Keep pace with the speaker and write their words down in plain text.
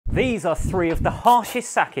These are three of the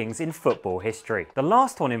harshest sackings in football history. The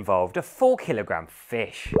last one involved a 4-kilogram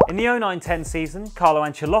fish. In the 09-10 season, Carlo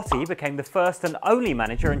Ancelotti became the first and only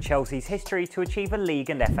manager in Chelsea's history to achieve a League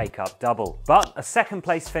and FA Cup double. But a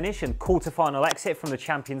second-place finish and quarter-final exit from the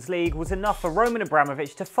Champions League was enough for Roman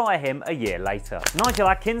Abramovich to fire him a year later. Nigel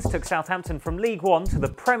Adkins took Southampton from League One to the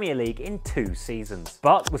Premier League in 2 seasons,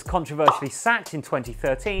 but was controversially sacked in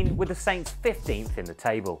 2013 with the Saints 15th in the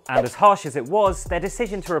table. And as harsh as it was, their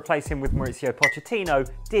decision to replace him with Mauricio Pochettino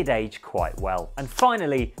did age quite well. And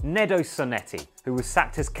finally, Nedo Sonetti, who was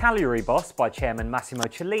sacked as Cagliari boss by chairman Massimo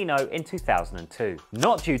Cellino in 2002.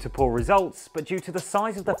 Not due to poor results, but due to the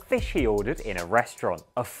size of the fish he ordered in a restaurant.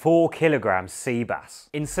 A 4-kilogram sea bass.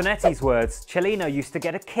 In Sonetti's words, Cellino used to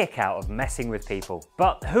get a kick out of messing with people.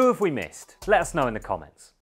 But who have we missed? Let us know in the comments.